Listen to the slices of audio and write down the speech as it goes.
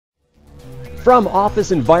From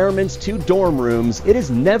office environments to dorm rooms, it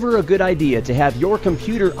is never a good idea to have your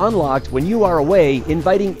computer unlocked when you are away,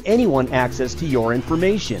 inviting anyone access to your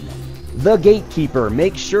information. The GateKeeper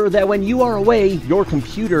makes sure that when you are away, your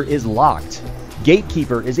computer is locked.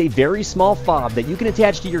 GateKeeper is a very small fob that you can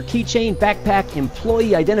attach to your keychain, backpack,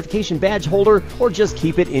 employee identification badge holder, or just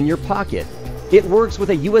keep it in your pocket. It works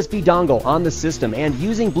with a USB dongle on the system, and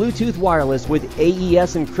using Bluetooth wireless with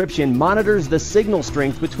AES encryption monitors the signal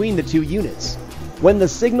strength between the two units. When the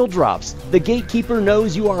signal drops, the GateKeeper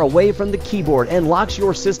knows you are away from the keyboard and locks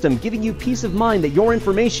your system, giving you peace of mind that your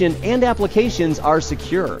information and applications are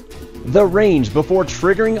secure. The range before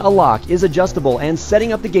triggering a lock is adjustable, and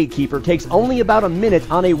setting up the GateKeeper takes only about a minute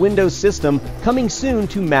on a Windows system, coming soon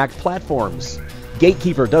to Mac platforms.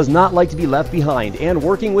 GateKeeper does not like to be left behind, and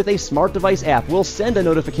working with a smart device app will send a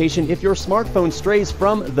notification if your smartphone strays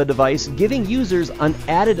from the device, giving users an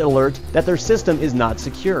added alert that their system is not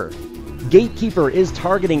secure. GateKeeper is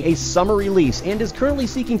targeting a summer release and is currently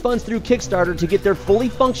seeking funds through Kickstarter to get their fully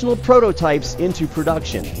functional prototypes into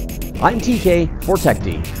production. I'm TK for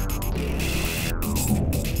TechD.